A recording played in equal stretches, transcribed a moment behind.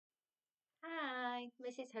Hi,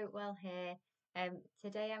 Mrs Hopewell here.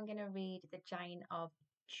 Today I'm going to read The Giant of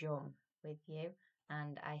Jum with you,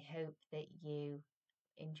 and I hope that you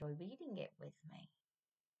enjoy reading it with me.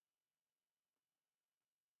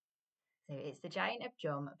 So it's The Giant of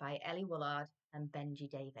Jum by Ellie Woolard and Benji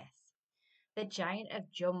Davis. The Giant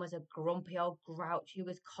of Jum was a grumpy old grouch who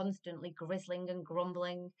was constantly grizzling and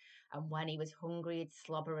grumbling, and when he was hungry he'd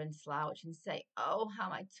slobber and slouch and say, "Oh, how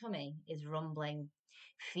my tummy is rumbling."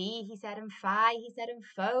 Fee, he said, and fie, he said, and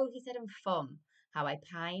foe, he said, and fum. How I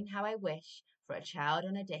pine, how I wish for a child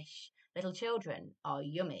on a dish. Little children are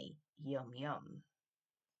yummy, yum yum.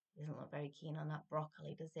 He doesn't look very keen on that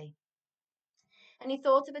broccoli, does he? And he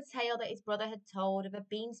thought of a tale that his brother had told of a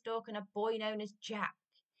beanstalk and a boy known as Jack.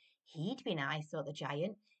 He'd be nice, thought the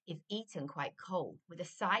giant, if eaten quite cold, with a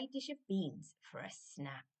side dish of beans for a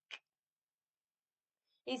snack.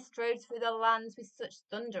 He strode through the lands with such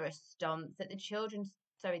thunderous stomps that the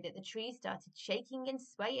trees started shaking and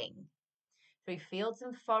swaying. Through fields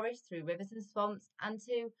and forests, through rivers and swamps, and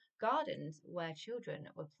to gardens where children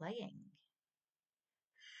were playing.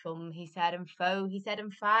 Fum, he said, and foe, he said,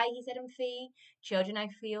 and fie, he said, and fee. Children, I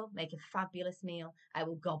feel, make a fabulous meal. I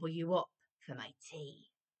will gobble you up for my tea.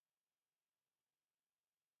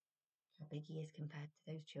 How big he is compared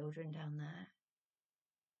to those children down there.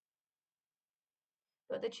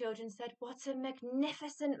 But the children said, "What a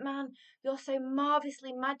magnificent man! You're so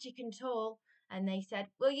marvellously magic and tall." And they said,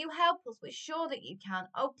 "Will you help us? We're sure that you can.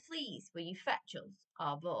 Oh, please, will you fetch us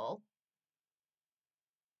our ball?"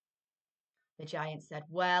 The giant said,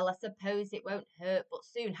 "Well, I suppose it won't hurt, but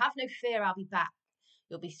soon. Have no fear, I'll be back.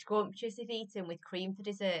 You'll be scrumptious if eaten with cream for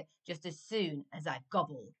dessert, just as soon as I've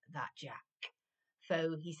gobbled that Jack."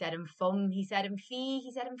 Foe, he said, and fum, he said, and fee,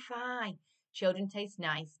 he said, and fie. Children taste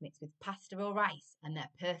nice mixed with pasta or rice, and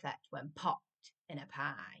they're perfect when popped in a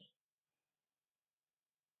pie.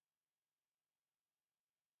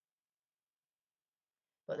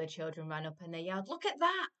 But the children ran up and they yelled, "Look at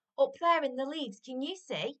that! Up there in the leaves, can you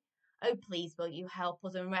see? Oh, please, will you help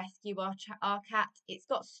us and rescue our cat? It's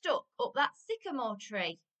got stuck up that sycamore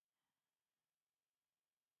tree."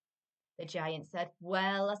 The giant said,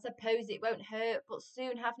 "Well, I suppose it won't hurt, but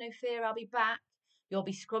soon. Have no fear, I'll be back. You'll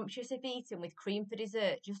be scrumptious if eaten with cream for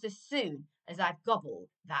dessert, just as soon as I've gobbled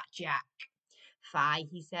that Jack." Fie,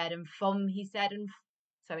 he said, and fum, he said, and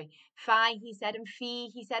Fie, he said, and fee,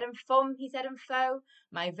 he said, and fum, he said, and foe.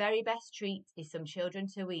 My very best treat is some children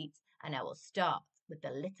to eat, and I will start with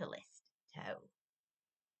the littlest toe.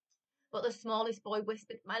 But the smallest boy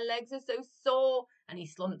whispered, "My legs are so sore," and he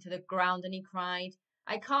slumped to the ground and he cried,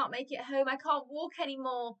 "I can't make it home, I can't walk any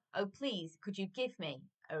more. Oh, please, could you give me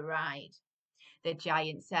a ride?" The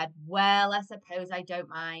giant said, "Well, I suppose I don't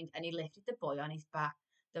mind," and he lifted the boy on his back.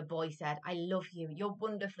 The boy said, "I love you, you're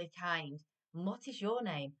wonderfully kind. And what is your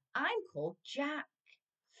name?" "I'm called Jack."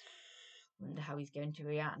 Wonder how he's going to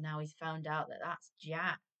react now he's found out that that's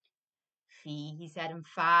Jack. Fee, he said, and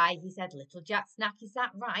fie, he said, "Little Jack Snack, is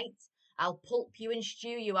that right? I'll pulp you and stew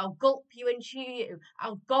you, I'll gulp you and chew you,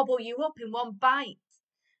 I'll gobble you up in one bite."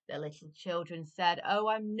 The little children said, "Oh,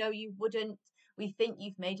 I know you wouldn't. We think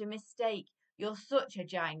you've made a mistake. You're such a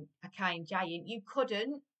kind giant, you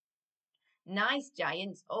couldn't. Nice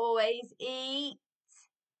giants always eat."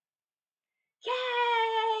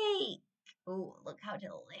 Yay! Oh, look how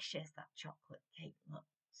delicious that chocolate cake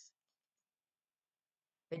looks.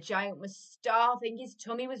 The giant was starving, his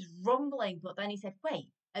tummy was rumbling, but then he said,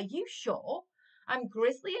 "Wait, are you sure? I'm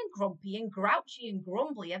grizzly and grumpy and grouchy and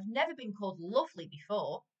grumbly. I've never been called lovely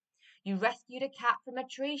before." "You rescued a cat from a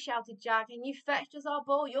tree," shouted Jack, "and you fetched us our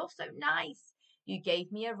ball. You're so nice. You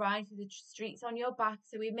gave me a ride through the streets on your back,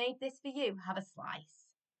 so we made this for you. Have a slice."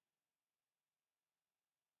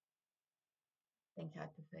 I think I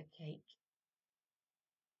prefer cake.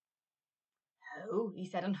 "Oh," he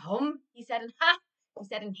said, and hum, he said, and ha, he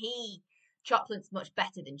said, and he. Chocolate's much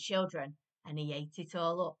better than children, and he ate it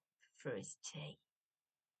all up for his tea.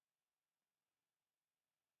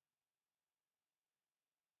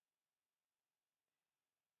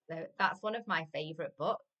 So that's one of my favourite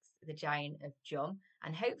books, The Giant of Jum,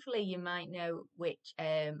 and hopefully you might know which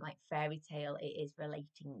like fairy tale it is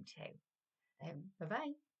relating to. Bye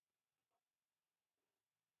bye.